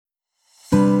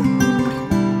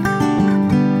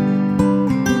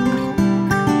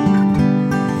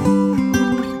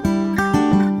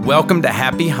Welcome to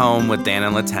Happy Home with Dan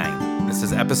and Latane. This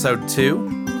is episode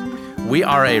 2. We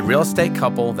are a real estate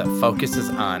couple that focuses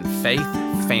on faith,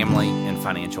 family, and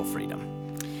financial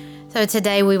freedom. So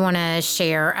today we want to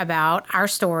share about our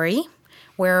story,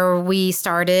 where we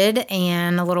started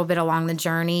and a little bit along the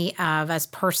journey of us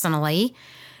personally.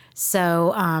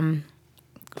 So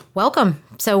welcome.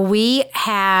 So we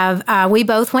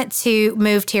both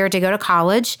moved here to go to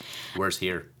college. Where's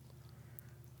here?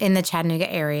 In the Chattanooga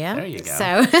area. There you go.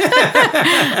 So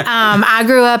I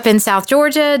grew up in South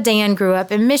Georgia. Dan grew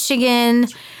up in Michigan.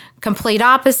 Complete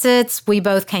opposites. We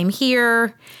both came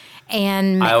here.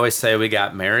 And I always say we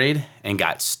got married and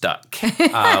got stuck.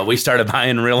 We started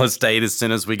buying real estate as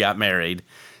soon as we got married.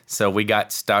 So we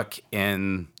got stuck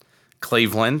in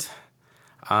Cleveland.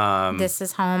 This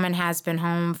is home and has been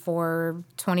home for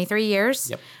 23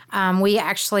 years. Yep. We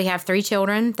actually have 3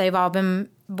 children. They've all been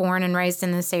born and raised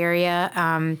in this area.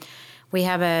 We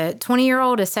have a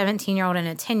 20-year-old, a 17-year-old, and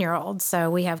a 10-year-old. So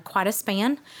we have quite a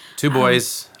span. 2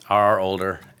 boys are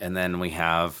older, and then we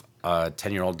have a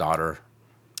 10-year-old daughter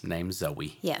named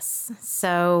Zoe. Yes.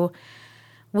 So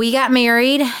we got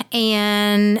married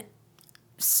and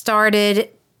started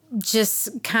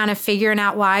just kind of figuring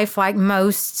out life like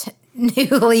most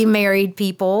newly married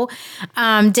people.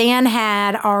 Dan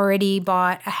had already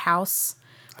bought a house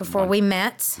before we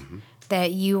met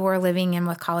that you were living in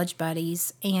with college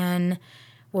buddies. And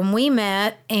when we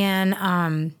met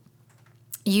and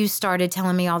you started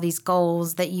telling me all these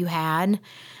goals that you had,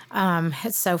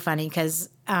 it's so funny because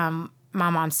my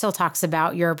mom still talks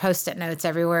about your Post-it notes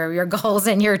everywhere, your goals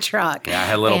in your truck. Yeah, I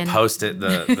had little Post-it,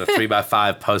 the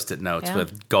 3x5 Post-it notes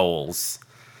with goals.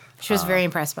 She was very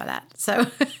impressed by that. So,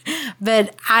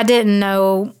 but I didn't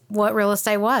know what real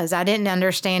estate was. I didn't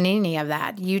understand any of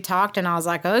that. You talked and I was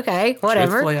like, okay,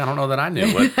 whatever. Truthfully, I don't know that I knew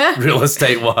what real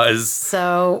estate was.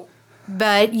 So,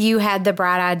 but you had the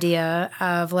bright idea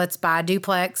of let's buy a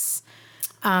duplex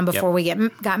before we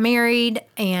got married.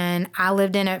 And I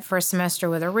lived in it for a semester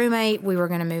with a roommate. We were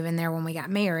going to move in there when we got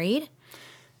married.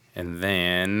 And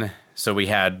then, so we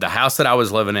had the house that I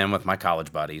was living in with my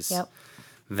college buddies. Yep.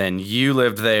 Then you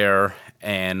lived there,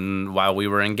 and while we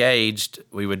were engaged,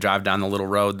 we would drive down the little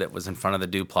road that was in front of the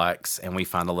duplex, and we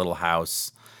found a little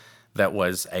house that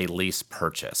was a lease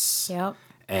purchase. Yep.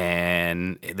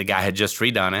 And the guy had just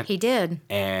redone it. He did.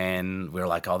 And we were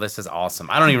like, oh, this is awesome.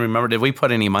 I don't even remember. Did we put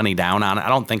any money down on it? I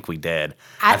don't think we did.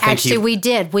 We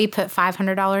did. We put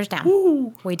 $500 down.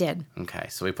 Woo. We did. Okay,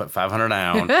 so we put $500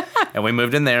 down, and we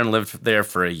moved in there and lived there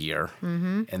for a year.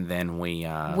 Mm-hmm. And then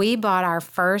we bought our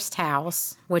first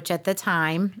house, which at the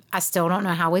time, I still don't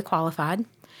know how we qualified.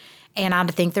 And I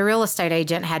think the real estate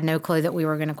agent had no clue that we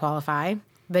were going to qualify.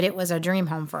 But it was a dream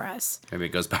home for us. Maybe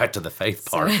it goes back to the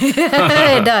faith part.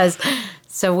 It does.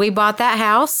 So we bought that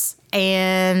house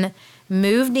and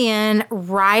moved in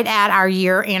right at our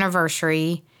year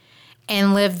anniversary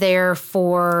and lived there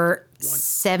for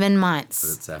 7 months.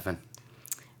 Was it 7?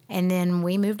 And then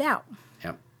we moved out.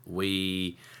 Yep.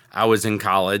 I was in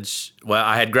college. Well,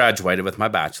 I had graduated with my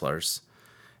bachelor's,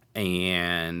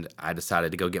 and I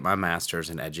decided to go get my master's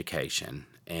in education.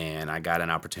 And I got an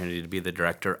opportunity to be the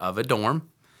director of a dorm,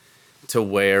 to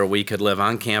where we could live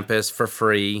on campus for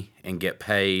free and get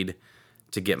paid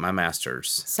to get my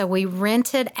master's. So we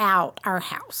rented out our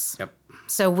house. Yep.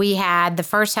 So we had the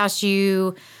first house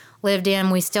you lived in.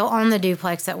 We still own the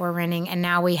duplex that we're renting, and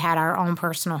now we had our own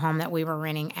personal home that we were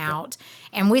renting out. Yep.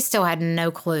 And we still had no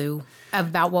clue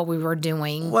about what we were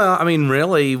doing. Well, I mean,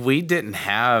 really, we didn't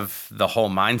have the whole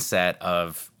mindset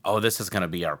of, oh, this is going to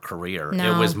be our career.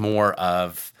 No. It was more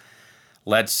of,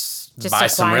 let's just buy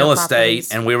some real estate.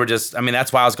 Properties. And we were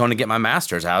that's why I was going to get my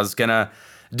master's. I was going to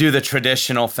do the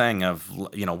traditional thing of,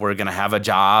 we're going to have a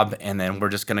job and then we're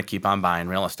just going to keep on buying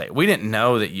real estate. We didn't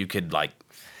know that you could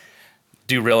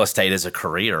do real estate as a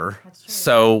career. That's true.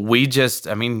 So we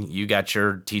you got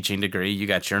your teaching degree, you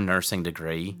got your nursing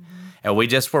degree, and we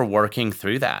just were working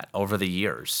through that over the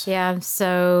years. Yeah.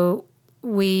 So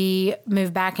we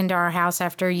moved back into our house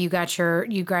after you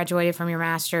graduated from your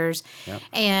master's. Yep.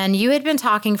 And you had been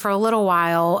talking for a little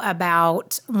while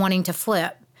about wanting to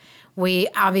flip. We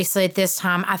obviously at this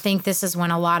time, I think this is when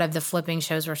a lot of the flipping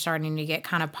shows were starting to get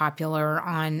kind of popular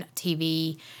on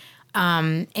TV.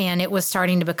 And it was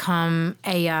starting to become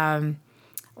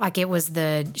it was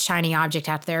the shiny object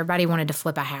out there. Everybody wanted to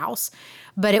flip a house,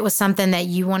 but it was something that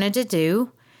you wanted to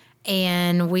do.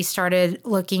 And we started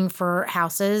looking for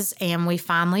houses, and we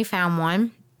finally found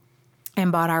one.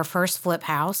 and bought our first flip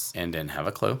house. And didn't have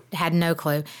a clue. Had no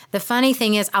clue. The funny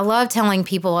thing is, I love telling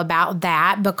people about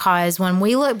that because when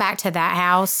we look back to that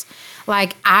house,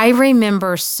 like I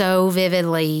remember so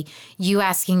vividly you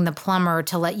asking the plumber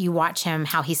to let you watch him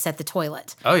how he set the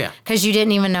toilet. Oh, yeah. Because you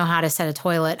didn't even know how to set a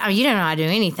toilet. I mean, you didn't know how to do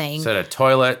anything. Set a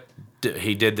toilet.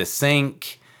 He did the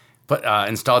sink.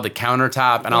 Installed the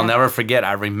countertop, and I'll never forget.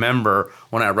 I remember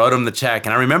when I wrote him the check,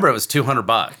 and I remember it was $200.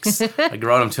 I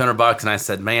wrote him $200, and I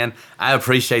said, "Man, I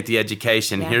appreciate the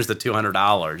education. Here's the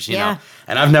 $200." You know,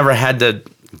 and I've never had to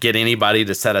get anybody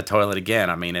to set a toilet again.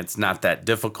 I mean, it's not that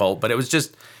difficult, but it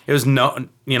was not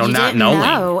knowing.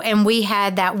 No, and we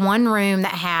had that one room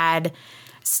that had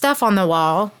stuff on the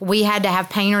wall. We had to have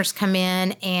painters come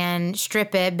in and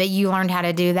strip it, but you learned how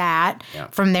to do that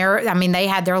from there. I mean, they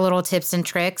had their little tips and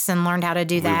tricks and learned how to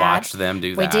do that. We watched them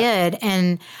do that. We did.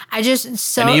 And I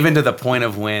just, and even to the point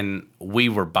of when we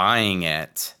were buying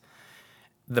it,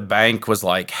 the bank was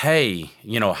like, "Hey,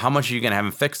 how much are you going to have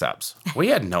in fix-ups?" We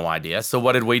had no idea. So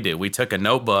what did we do? We took a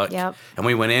notebook and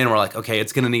we went in and we're like, "Okay,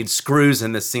 it's going to need screws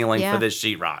in the ceiling for this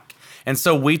sheetrock." And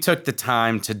so we took the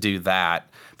time to do that.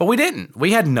 But we didn't.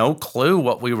 We had no clue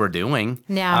what we were doing.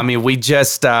 Yeah. I mean, we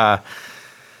just... And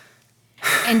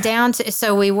down to...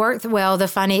 So we worked... Well,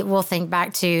 we'll think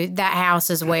back to that house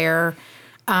is where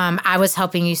I was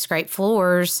helping you scrape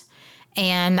floors.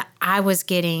 And I was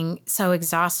getting so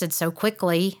exhausted so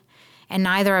quickly. And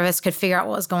neither of us could figure out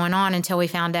what was going on until we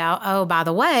found out, oh, by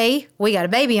the way, we got a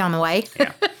baby on the way.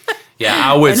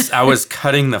 Yeah, I was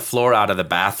cutting the floor out of the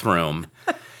bathroom.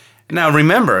 Now,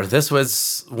 remember, this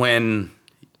was when...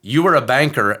 You were a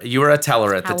banker. You were a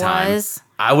teller at the time.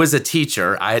 I was a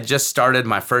teacher. I had just started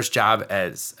my first job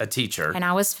as a teacher. And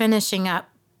I was finishing up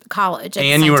college.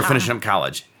 And you were finishing up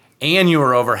college. And you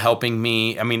were over helping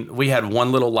me. I mean, we had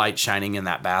one little light shining in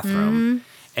that bathroom.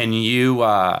 And you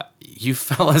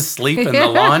fell asleep in the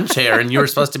lawn chair. And you were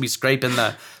supposed to be scraping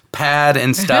the pad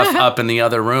and stuff up in the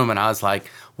other room. And I was like,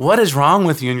 "What is wrong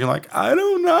with you?" And you're like, "I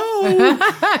don't know."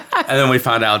 And then we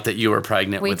found out that you were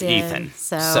pregnant with Ethan.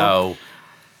 So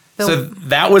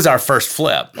that was our first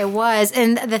flip. It was.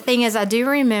 And the thing is, I do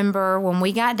remember when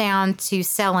we got down to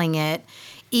selling it,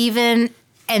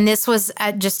 and this was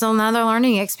just another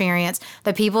learning experience,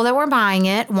 the people that were buying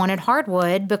it wanted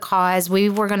hardwood because we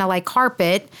were going to lay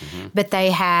carpet, but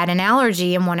they had an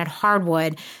allergy and wanted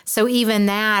hardwood. So even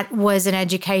that was an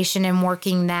education in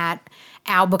working that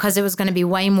out because it was going to be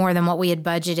way more than what we had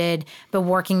budgeted, but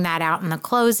working that out in the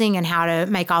closing and how to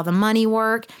make all the money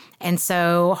work. And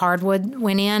so hardwood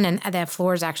went in, and the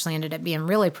floors actually ended up being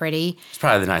really pretty. It's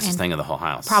probably the nicest thing of the whole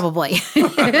house. Probably.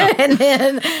 And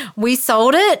then we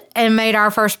sold it and made our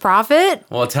first profit.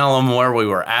 Well, tell them where we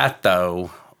were at,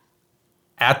 though,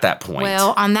 at that point.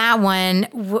 Well, on that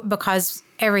one, because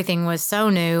everything was so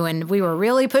new and we were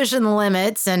really pushing the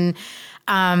limits, and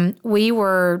we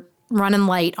were running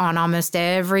late on almost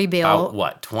every bill. About,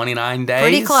 what, 29 days?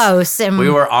 Pretty close. And we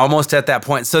were almost at that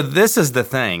point. So this is the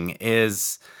thing,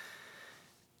 is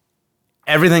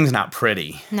everything's not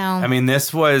pretty. No. I mean,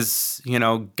 this was,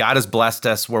 God has blessed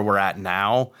us where we're at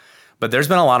now, but there's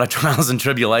been a lot of trials and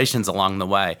tribulations along the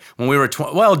way. When we were,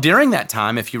 during that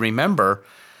time, if you remember,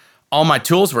 all my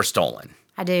tools were stolen.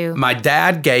 I do. My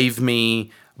dad gave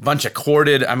me a bunch of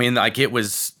corded, it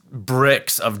was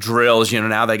bricks of drills.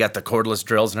 Now they got the cordless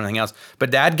drills and everything else.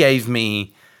 But Dad gave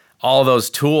me all those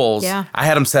tools. Yeah. I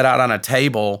had them set out on a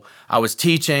table. I was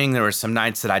teaching. There were some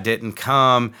nights that I didn't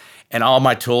come, and all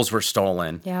my tools were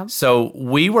stolen. Yeah. So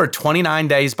we were 29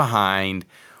 days behind.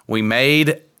 We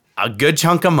made a good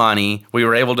chunk of money. We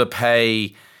were able to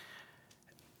pay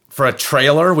for a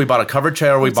trailer. We bought a covered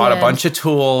trailer. We bought a bunch of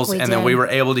tools, and then we were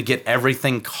able to get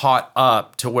everything caught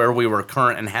up to where we were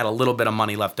current and had a little bit of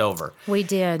money left over. We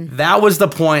did. That was the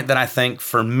point that I think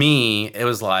for me, it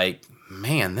was like,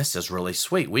 man, this is really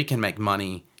sweet. We can make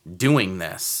money doing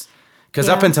this. Because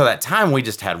up until that time, we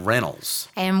just had rentals.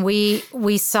 And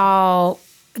we saw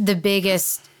the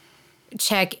biggest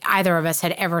check either of us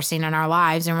had ever seen in our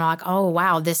lives. And we're like, oh,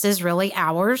 wow, this is really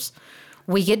ours.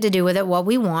 We get to do with it what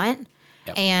we want.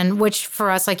 Yep. And which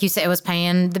for us, like you said, it was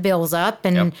paying the bills up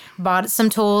and bought some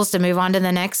tools to move on to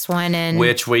the next one. And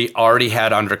which we already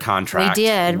had under contract. We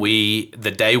did.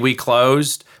 The day we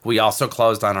closed, we also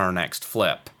closed on our next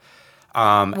flip.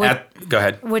 Go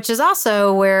ahead. Which is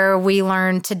also where we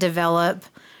learned to develop.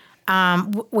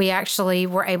 We actually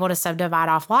were able to subdivide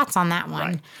off lots on that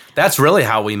one. Right. That's really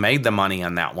how we made the money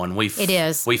on that one. It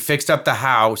is. We fixed up the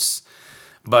house,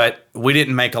 but we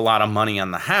didn't make a lot of money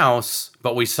on the house,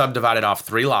 but we subdivided off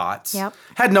 3 lots. Yep.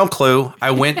 Had no clue.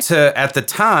 I went to, at the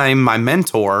time, my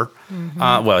mentor,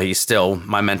 he's still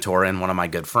my mentor and one of my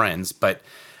good friends, but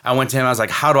I went to him. I was like,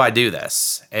 how do I do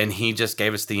this? And he just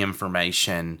gave us the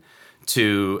information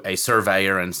to a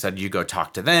surveyor and said, you go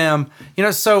talk to them.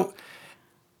 So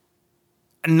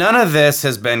none of this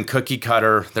has been cookie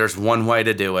cutter. There's one way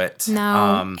to do it.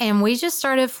 No. And we just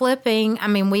started flipping. I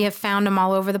mean, we have found them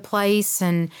all over the place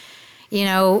and,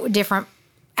 different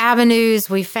avenues.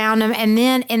 We found them. And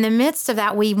then in the midst of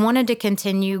that, we wanted to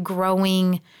continue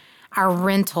growing our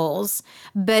rentals,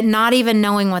 but not even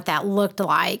knowing what that looked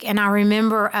like. And I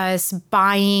remember us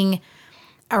buying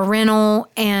a rental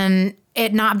and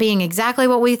it not being exactly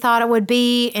what we thought it would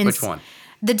be. And which one?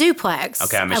 The duplex.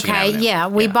 Okay, Michigan Avenue. Yeah,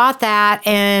 we bought that,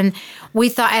 and we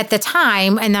thought at the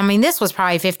time, and I mean, this was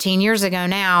probably 15 years ago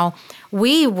now,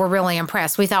 we were really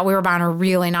impressed. We thought we were buying a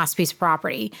really nice piece of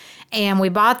property. And we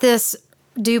bought this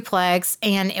duplex,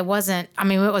 and it wasn't, I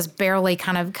mean, it was barely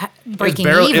kind of breaking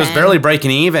even. It was barely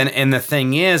breaking even, and the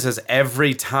thing is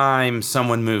every time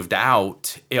someone moved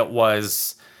out,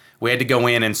 we had to go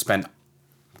in and spend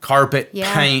carpet,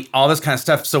 paint, all this kind of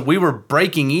stuff. So we were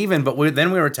breaking even, but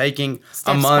then we were taking steps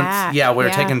a month. Back. Yeah, we were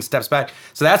taking steps back.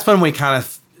 So that's when we kind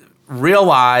of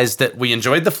realized that we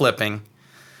enjoyed the flipping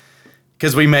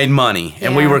because we made money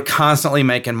and we were constantly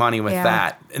making money with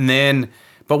that. And then,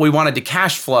 but we wanted to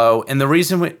cash flow. And the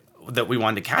reason that we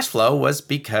wanted to cash flow was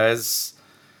because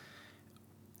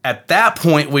at that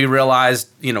point we realized,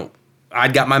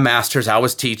 I'd got my master's, I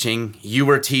was teaching, you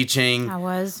were teaching. I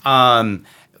was.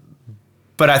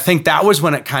 But I think that was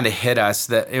when it kind of hit us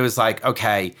that it was like,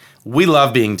 okay, we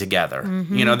love being together.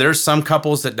 Mm-hmm. There's some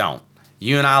couples that don't.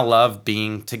 You and I love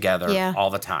being together all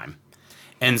the time.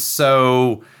 And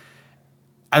so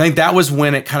I think that was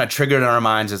when it kind of triggered in our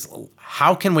minds is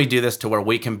how can we do this to where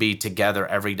we can be together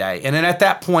every day? And then at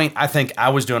that point, I think I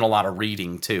was doing a lot of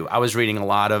reading too. I was reading a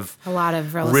lot of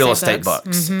real estate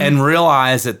books and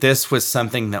realized that this was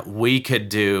something that we could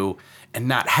do and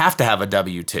not have to have a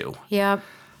W-2. Yep.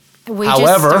 We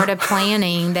just started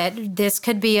planning that this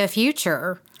could be a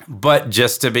future. But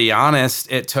just to be honest,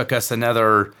 it took us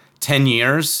another 10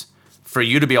 years for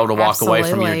you to be able to walk away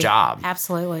from your job.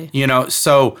 Absolutely.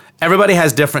 So everybody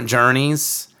has different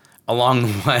journeys along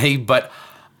the way, but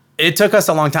it took us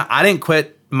a long time. I didn't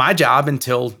quit my job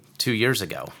until 2 years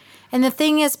ago. And the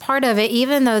thing is, part of it,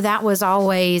 even though that was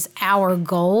always our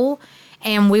goal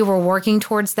and we were working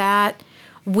towards that,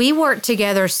 we worked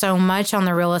together so much on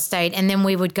the real estate, and then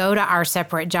we would go to our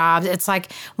separate jobs. It's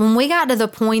like when we got to the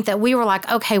point that we were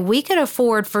like, okay, we could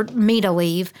afford for me to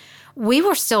leave, we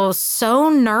were still so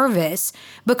nervous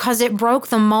because it broke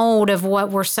the mold of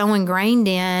what we're so ingrained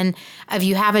in of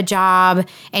you have a job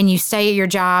and you stay at your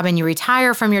job and you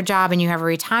retire from your job and you have a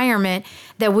retirement,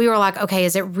 that we were like, okay,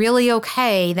 is it really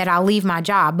okay that I leave my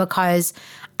job? Because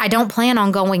I don't plan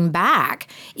on going back,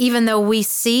 even though we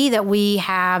see that we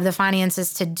have the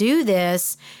finances to do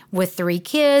this with 3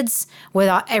 kids, with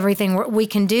everything. We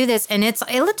can do this. And it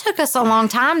took us a long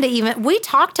time to we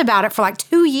talked about it for like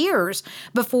 2 years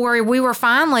before we were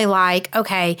finally like,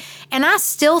 okay. And I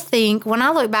still think, when I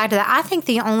look back to that, I think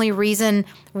the only reason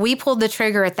we pulled the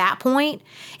trigger at that point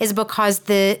is because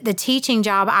the teaching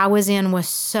job I was in was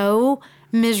so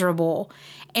miserable.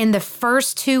 In the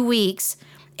first 2 weeks,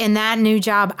 in that new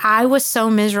job, I was so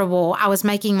miserable. I was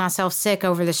making myself sick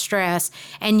over the stress.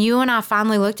 And you and I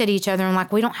finally looked at each other and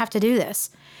like, we don't have to do this.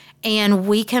 And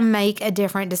we can make a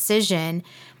different decision.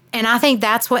 And I think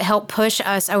that's what helped push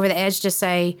us over the edge to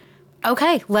say,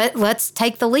 okay, let's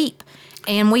take the leap.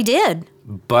 And we did.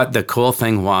 But the cool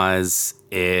thing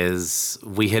is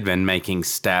we had been making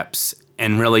steps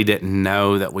and really didn't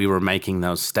know that we were making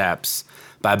those steps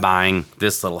by buying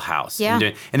this little house.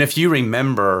 Yeah. And if you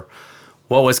remember,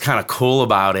 what was kind of cool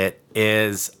about it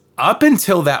is up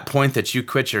until that point that you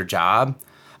quit your job,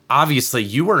 obviously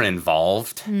you were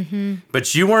involved,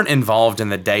 but you weren't involved in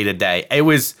the day-to-day. It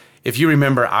was, if you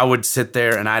remember, I would sit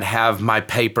there and I'd have my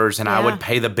papers and I would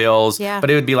pay the bills, but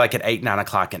it would be like at 8, 9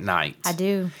 o'clock at night. I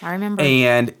do. I remember.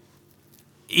 And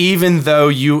even though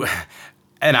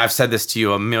and I've said this to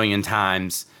you a million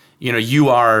times, you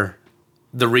are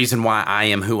the reason why I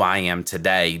am who I am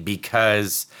today,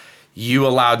 because you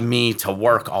allowed me to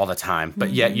work all the time,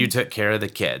 but yet you took care of the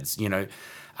kids.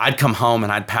 I'd come home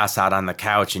and I'd pass out on the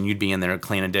couch and you'd be in there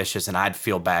cleaning dishes and I'd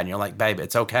feel bad. And you're like, babe,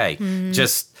 it's okay.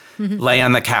 Just lay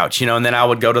on the couch, and then I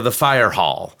would go to the fire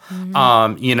hall,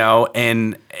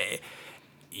 and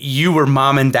you were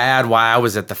mom and dad while I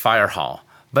was at the fire hall.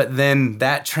 But then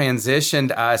that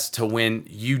transitioned us to when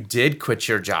you did quit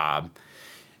your job,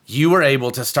 you were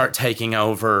able to start taking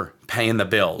over, paying the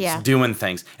bills, doing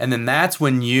things. And then that's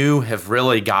when you have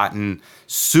really gotten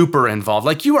super involved.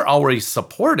 Like, you were already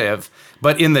supportive,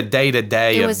 but in the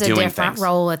day-to-day of doing things. It was a different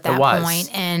role at that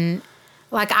point. And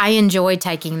like I enjoyed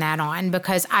taking that on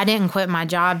because I didn't quit my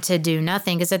job to do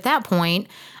nothing. Because at that point,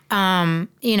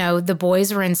 the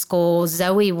boys were in school.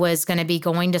 Zoe was going to be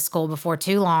going to school before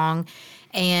too long.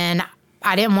 And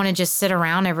I didn't want to just sit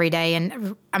around every day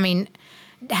and,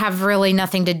 have really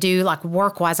nothing to do like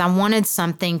work-wise. I wanted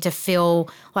something to feel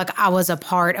like I was a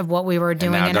part of what we were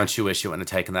doing. And now, don't you wish you wouldn't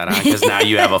have taken that on? Because now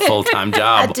you have a full-time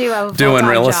job. I do have a full-time doing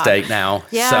real job. estate now.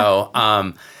 Yeah. So,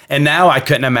 and now I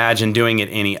couldn't imagine doing it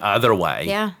any other way.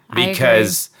 Yeah,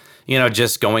 because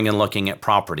just going and looking at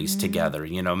properties together,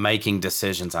 making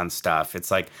decisions on stuff. It's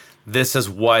like, this is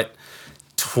what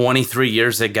 23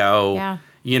 years ago,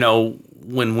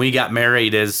 when we got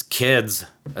married as kids,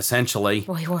 essentially.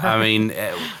 We were.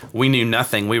 We knew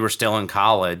nothing. We were still in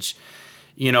college.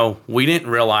 We didn't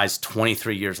realize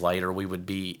 23 years later we would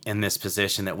be in this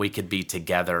position that we could be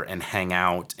together and hang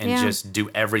out and just do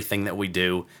everything that we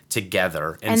do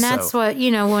together. And that's what,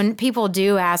 when people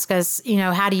do ask us,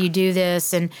 how do you do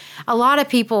this? And a lot of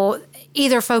people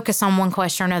either focus on one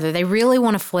question or another. They really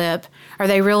want to flip or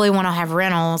they really want to have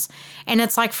rentals. And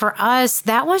it's like for us,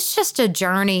 that was just a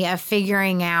journey of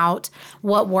figuring out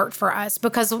what worked for us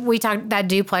because we talked that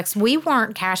duplex, we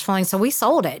weren't cash flowing, so we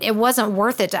sold it. It wasn't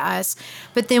worth it to us.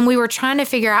 But then we were trying to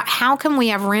figure out how can we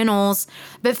have rentals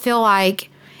but feel like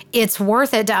it's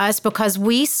worth it to us because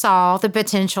we saw the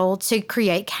potential to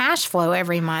create cash flow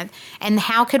every month. And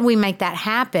how could we make that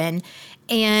happen?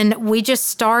 And we just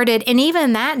started, and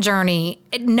even that journey,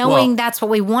 knowing that's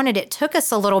what we wanted, it took us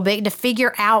a little bit to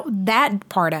figure out that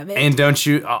part of it. And don't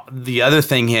you, the other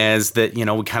thing is that, we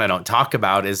kind of don't talk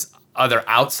about is other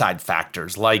outside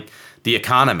factors like the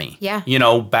economy. Yeah.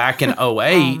 Back in 08,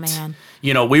 oh, man.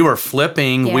 We were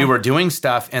flipping, we were doing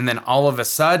stuff, and then all of a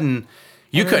sudden,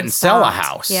 you couldn't sell a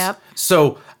house. Yep.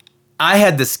 So I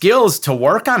had the skills to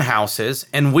work on houses,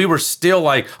 and we were still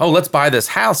like, oh, let's buy this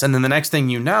house. And then the next thing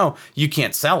you know, you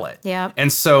can't sell it. Yep.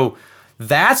 And so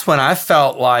that's when I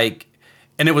felt like,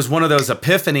 and it was one of those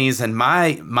epiphanies in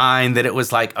my mind that it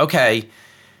was like, okay,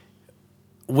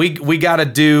 we got to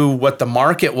do what the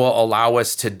market will allow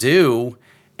us to do.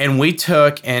 And we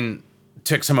took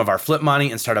some of our flip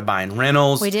money and started buying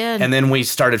rentals. We did. And then we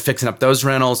started fixing up those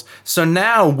rentals. So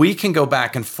now we can go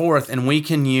back and forth and we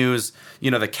can use,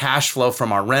 the cash flow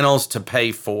from our rentals to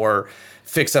pay for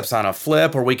fix-ups on a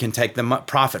flip, or we can take the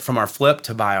profit from our flip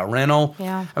to buy a rental.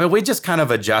 Yeah. We just kind of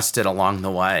adjusted along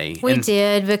the way. We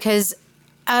did because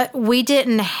we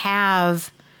didn't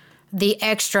have the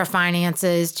extra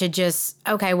finances to just,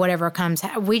 okay, whatever comes.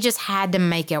 We just had to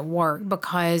make it work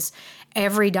because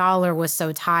every dollar was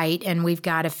so tight, and we've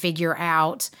got to figure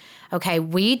out, okay,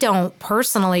 we don't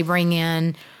personally bring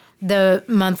in the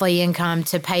monthly income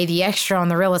to pay the extra on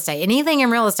the real estate. Anything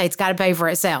in real estate's got to pay for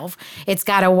itself. It's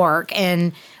got to work.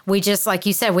 And we just, like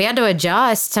you said, we had to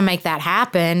adjust to make that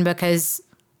happen because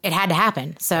it had to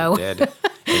happen. So It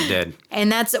did.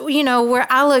 And that's, where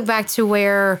I look back to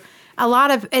where a lot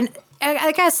of, and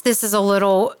I guess this is a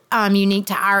little unique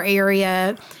to our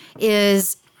area,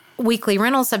 is weekly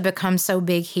rentals have become so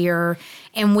big here.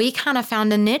 And we kind of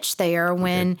found a niche there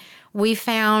when we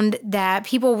found that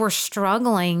people were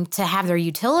struggling to have their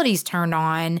utilities turned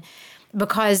on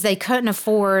because they couldn't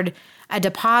afford a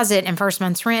deposit and first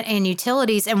month's rent and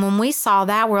utilities. And when we saw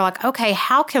that, we're like, okay,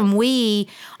 how can we,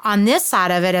 on this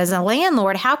side of it as a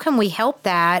landlord, how can we help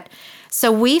that?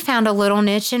 So we found a little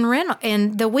niche in rent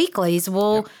in the weeklies.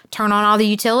 We'll turn on all the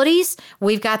utilities.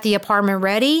 We've got the apartment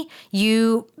ready.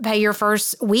 You pay your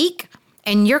first week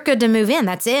and you're good to move in.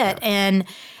 That's it. And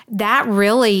that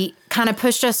really kind of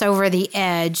pushed us over the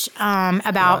edge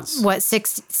about,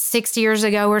 6 years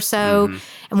ago or so. Mm-hmm.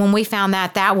 And when we found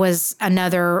that was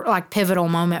another pivotal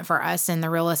moment for us in the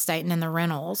real estate and in the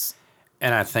rentals.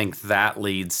 And I think that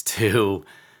leads to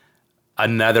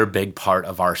another big part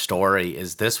of our story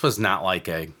is this was not like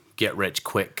a get rich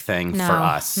quick thing for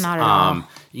us. Not at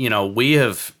all. We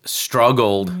have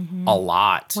struggled a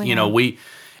lot. We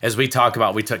as we talk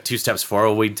about, we took 2 steps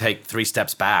forward, we'd take 3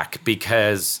 steps back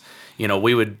because,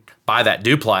 we would buy that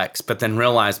duplex, but then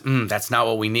realize, that's not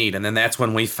what we need. And then that's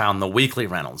when we found the weekly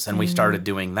rentals and we started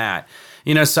doing that.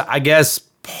 So I guess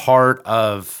part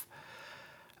of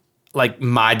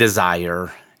my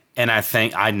desire, and I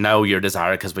think I know your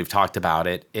desire because we've talked about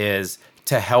it, is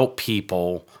to help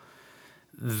people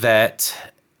that,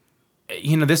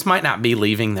 this might not be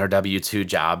leaving their W-2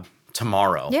 job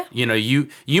tomorrow. Yeah.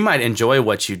 You might enjoy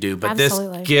what you do, but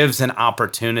Absolutely. This gives an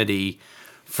opportunity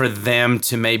for them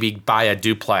to maybe buy a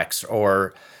duplex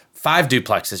or 5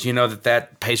 duplexes,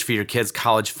 that pays for your kids'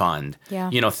 college fund.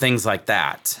 Yeah. Things like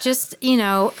that. Just,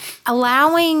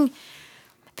 allowing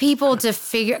people to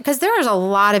figure, because there's a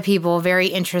lot of people very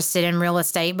interested in real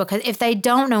estate, because if they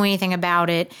don't know anything about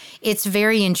it, it's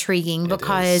very intriguing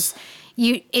because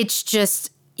it's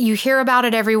just, you hear about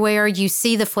it everywhere. You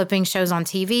see the flipping shows on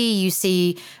TV. You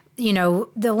see,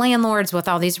 the landlords with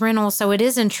all these rentals. So it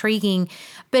is intriguing.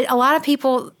 But a lot of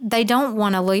people, they don't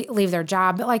want to leave their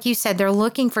job. But like you said, they're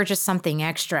looking for just something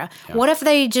extra. Yeah. What if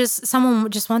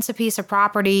someone just wants a piece of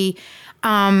property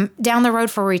down the road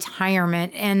for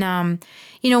retirement? And,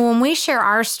 when we share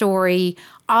our story,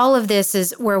 all of this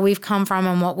is where we've come from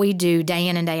and what we do day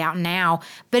in and day out now.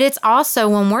 But it's also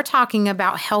when we're talking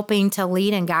about helping to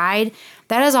lead and guide,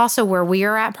 that is also where we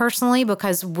are at personally,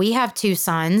 because we have 2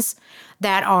 sons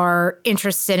that are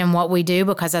interested in what we do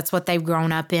because that's what they've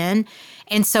grown up in.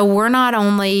 And so we're not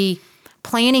only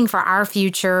planning for our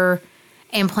future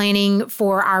and planning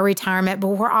for our retirement, but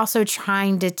we're also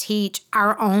trying to teach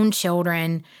our own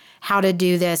children how to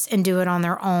do this and do it on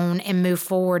their own and move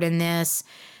forward in this.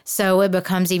 So it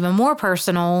becomes even more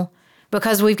personal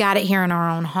because we've got it here in our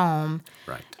own home.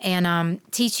 Right. And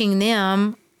teaching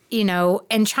them,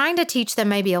 and trying to teach them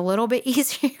maybe a little bit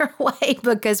easier way,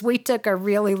 because we took a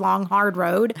really long, hard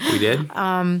road. We did.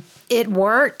 It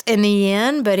worked in the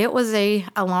end, but it was a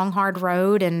long, hard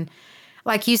road. And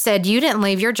like you said, you didn't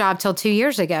leave your job till 2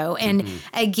 years ago. And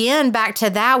again, back to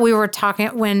that, we were talking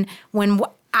when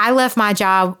I left my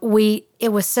job,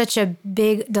 it was such a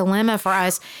big dilemma for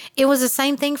us. It was the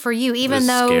same thing for you, even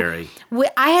though scary.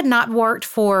 I had not worked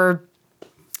for,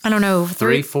 I don't know,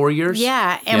 3-4 years.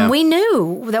 Yeah. And we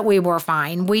knew that we were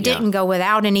fine. We didn't go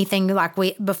without anything like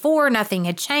before. Nothing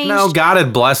had changed. No, God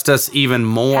had blessed us even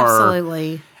more.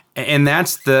 Absolutely. And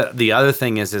that's the other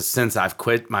thing is since I've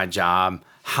quit my job,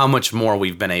 how much more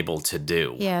we've been able to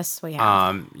do. Yes, we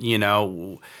have.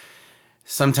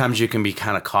 Sometimes you can be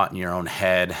kind of caught in your own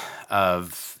head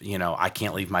of, I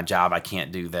can't leave my job. I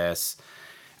can't do this.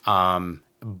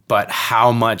 But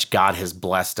how much God has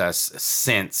blessed us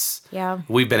since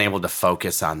we've been able to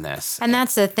focus on this. And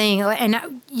that's the thing.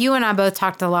 And you and I both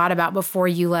talked a lot about before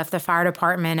you left the fire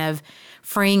department of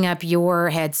freeing up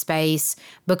your headspace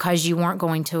because you weren't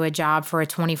going to a job for a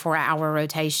 24-hour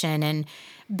rotation and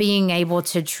being able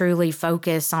to truly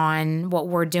focus on what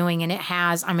we're doing. And it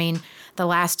has, the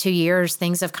last 2 years,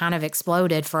 things have kind of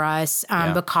exploded for us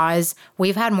because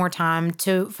we've had more time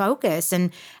to focus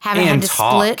and haven't had to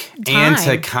split time. And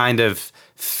to kind of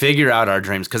figure out our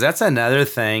dreams. Because that's another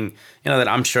thing, that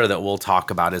I'm sure that we'll talk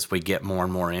about as we get more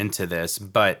and more into this.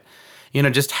 But,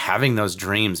 just having those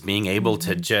dreams, being able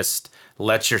to just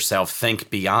let yourself think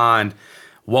beyond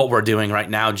what we're doing right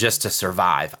now just to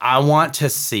survive. I want to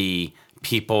see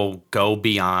people go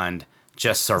beyond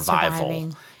just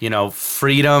survival.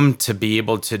 Freedom to be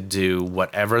able to do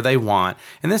whatever they want.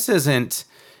 And this isn't,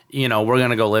 we're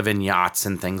going to go live in yachts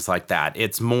and things like that.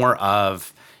 It's more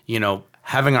of,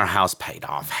 having our house paid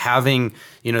off, having,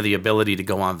 the ability to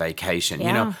go on vacation.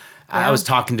 I was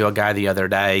talking to a guy the other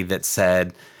day that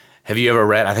said, have you ever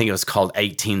read, I think it was called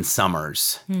 18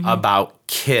 Summers, about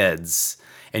kids,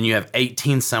 and you have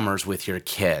 18 summers with your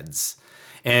kids.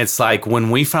 And it's like when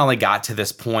we finally got to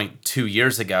this point 2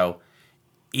 years ago,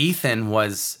 Ethan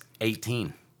was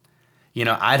 18.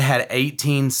 I'd had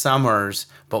 18 summers,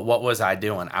 but what was I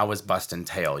doing? I was busting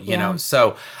tail, you know?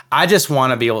 So I just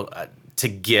want to be able to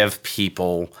give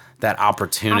people that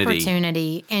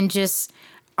opportunity. And just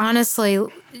honestly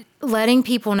letting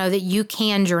people know that you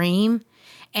can dream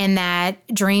and that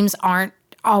dreams aren't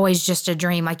always just a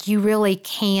dream. Like you really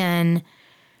can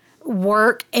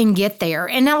work and get there.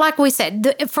 And now, like we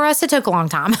said, for us, it took a long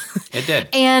time. It did.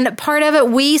 And part of it,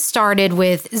 we started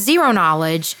with zero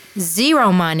knowledge,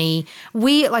 zero money.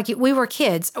 We were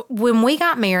kids. When we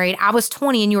got married, I was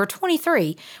 20 and you were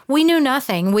 23. We knew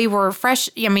nothing. We were fresh.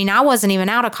 I wasn't even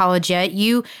out of college yet.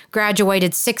 You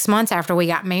graduated 6 months after we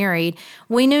got married.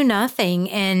 We knew nothing.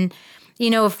 And,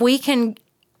 if we can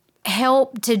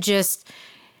help to just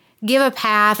give a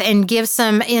path and give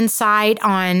some insight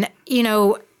on,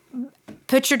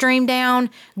 put your dream down,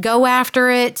 go after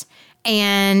it,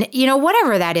 and,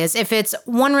 whatever that is. If it's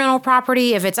one rental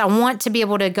property, if it's I want to be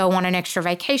able to go on an extra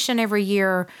vacation every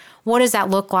year, what does that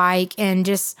look like? And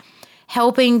just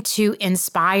helping to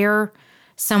inspire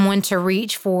someone to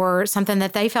reach for something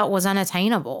that they felt was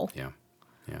unattainable. Yeah.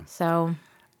 So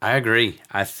I agree.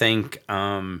 I think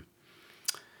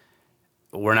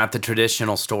we're not the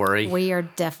traditional story. We are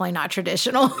definitely not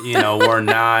traditional. We're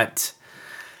not.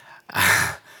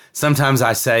 Sometimes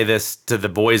I say this to the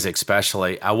boys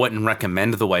especially. I wouldn't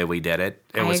recommend the way we did it.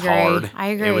 It was hard. I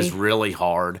agree. It was really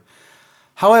hard.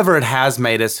 However, it has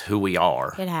made us who we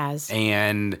are. It has.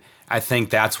 And I think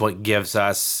that's what gives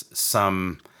us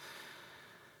some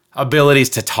abilities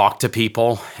to talk to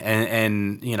people.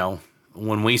 And,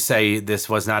 when we say this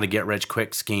was not a get rich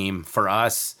quick scheme for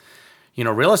us,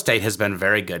 real estate has been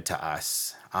very good to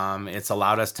us. It's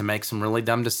allowed us to make some really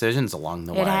dumb decisions along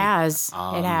the way. It has.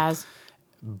 It has.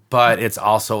 But it's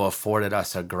also afforded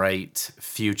us a great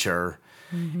future.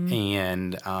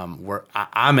 And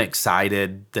I'm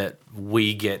excited that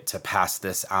we get to pass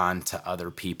this on to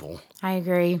other people. I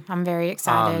agree. I'm very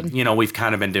excited. We've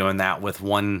kind of been doing that with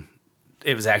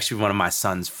it was actually one of my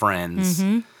son's friends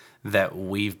that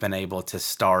we've been able to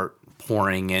start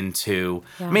pouring into.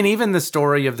 Yeah. I mean, even the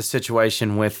story of the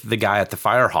situation with the guy at the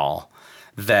fire hall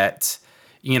that,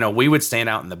 we would stand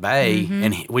out in the bay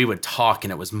and we would talk,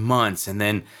 and it was months. And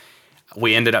then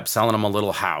we ended up selling him a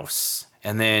little house.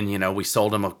 And then, we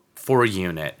sold him a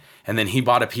 4-unit. And then he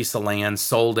bought a piece of land,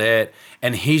 sold it.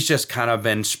 And he's just kind of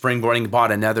been springboarding,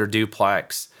 bought another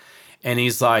duplex. And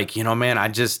he's like, man,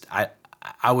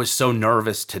 I was so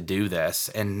nervous to do this.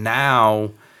 And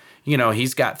now,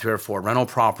 he's got 3 or 4 rental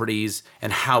properties,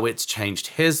 and how it's changed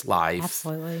his life.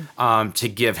 Absolutely. To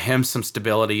give him some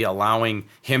stability, allowing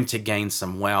him to gain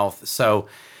some wealth. So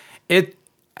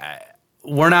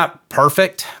we're not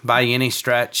perfect by any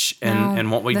stretch in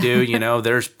what we do.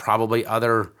 There's probably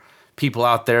other people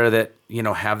out there that,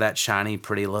 have that shiny,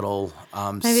 pretty little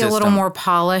Maybe system. a little more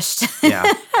polished.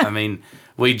 Yeah. I mean,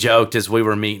 we joked as we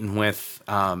were meeting with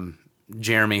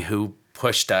Jeremy, who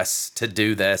pushed us to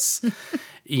do this.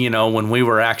 When we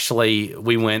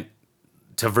went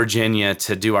to Virginia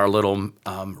to do our little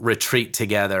retreat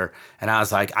together, and I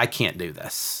was like, I can't do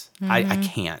this. I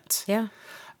can't. Yeah.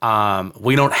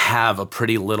 We don't have a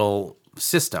pretty little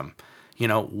system.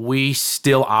 We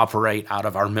still operate out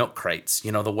of our milk crates,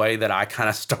 the way that I kind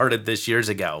of started this years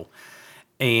ago.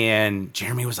 And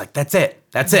Jeremy was like, that's it.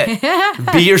 That's it.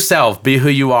 Be yourself. Be who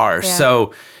you are. Yeah.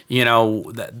 So,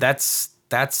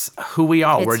 that's who we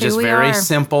are. We're just very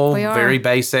simple, very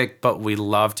basic, but we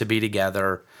love to be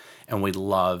together, and we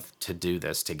love to do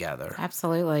this together.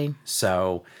 Absolutely.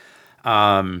 So,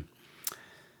 you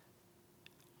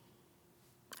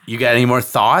got any more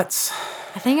thoughts?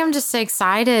 I think I'm just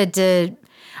excited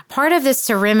part of this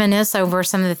to reminisce over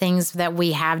some of the things that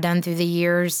we have done through the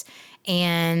years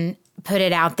and put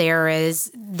it out there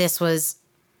as this was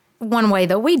one way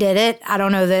that we did it. I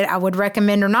don't know that I would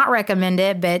recommend or not recommend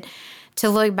it, but to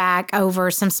look back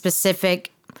over some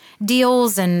specific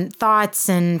deals and thoughts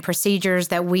and procedures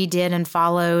that we did and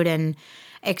followed, and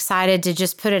excited to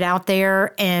just put it out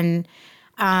there and,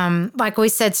 like we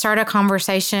said, start a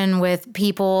conversation with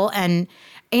people and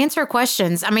answer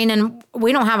questions. I mean, and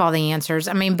we don't have all the answers.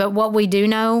 I mean, but what we do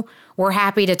know, we're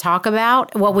happy to talk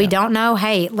about. What we don't know,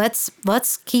 hey, let's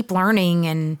keep learning.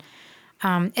 And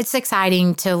it's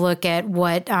exciting to look at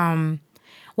what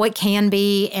can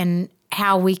be and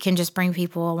how we can just bring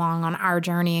people along on our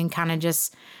journey and kind of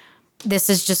just, this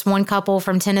is just one couple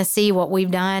from Tennessee, what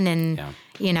we've done. And,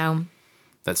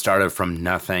 that started from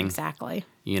nothing. Exactly.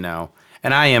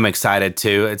 And I am excited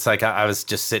too. It's like I was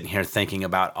just sitting here thinking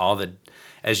about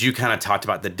as you kind of talked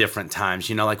about the different times,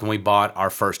 like when we bought our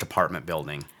first apartment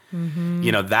building,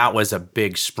 that was a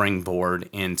big springboard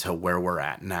into where we're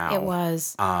at now. It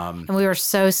was. And we were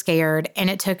so scared, and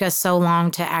it took us so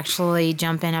long to actually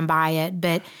jump in and buy it.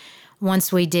 But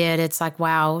once we did, it's like,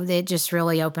 wow, it just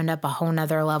really opened up a whole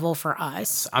nother level for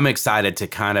us. I'm excited to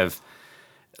kind of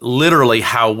literally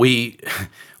how we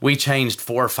changed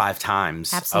 4 or 5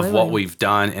 times of what we've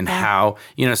done and how,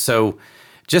 so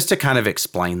just to kind of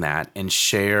explain that and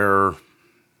share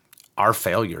our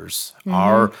failures,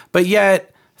 but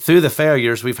yet through the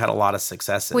failures, we've had a lot of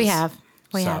successes. We have.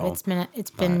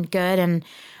 It's been good. And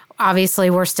obviously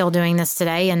we're still doing this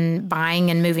today and buying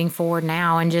and moving forward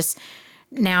now, and just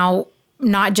now,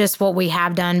 not just what we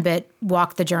have done, but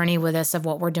walk the journey with us of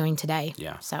what we're doing today.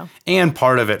 Yeah. So, and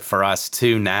part of it for us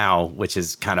too now, which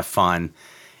is kind of fun,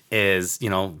 is,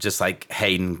 just like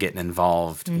Hayden getting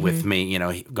involved with me,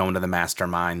 going to the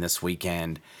mastermind this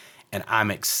weekend. And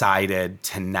I'm excited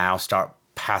to now start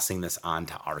passing this on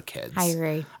to our kids. I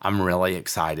agree. I'm really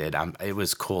excited. It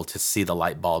was cool to see the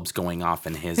light bulbs going off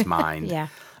in his mind. Yeah.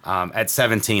 At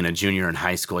 17, a junior in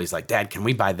high school, he's like, Dad, can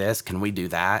we buy this? Can we do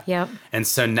that? Yep. And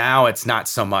so now it's not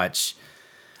so much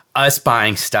us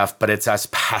buying stuff, but it's us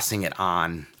passing it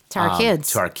on to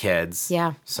our kids.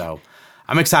 Yeah. So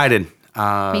I'm excited.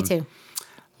 Me too.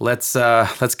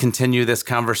 Let's continue this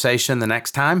conversation the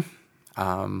next time.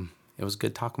 It was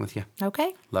good talking with you.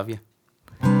 Okay. Love you.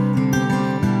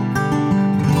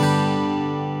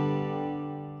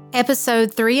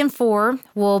 Episode 3 and 4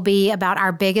 will be about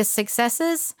our biggest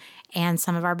successes and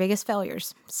some of our biggest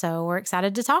failures. So we're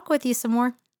excited to talk with you some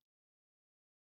more.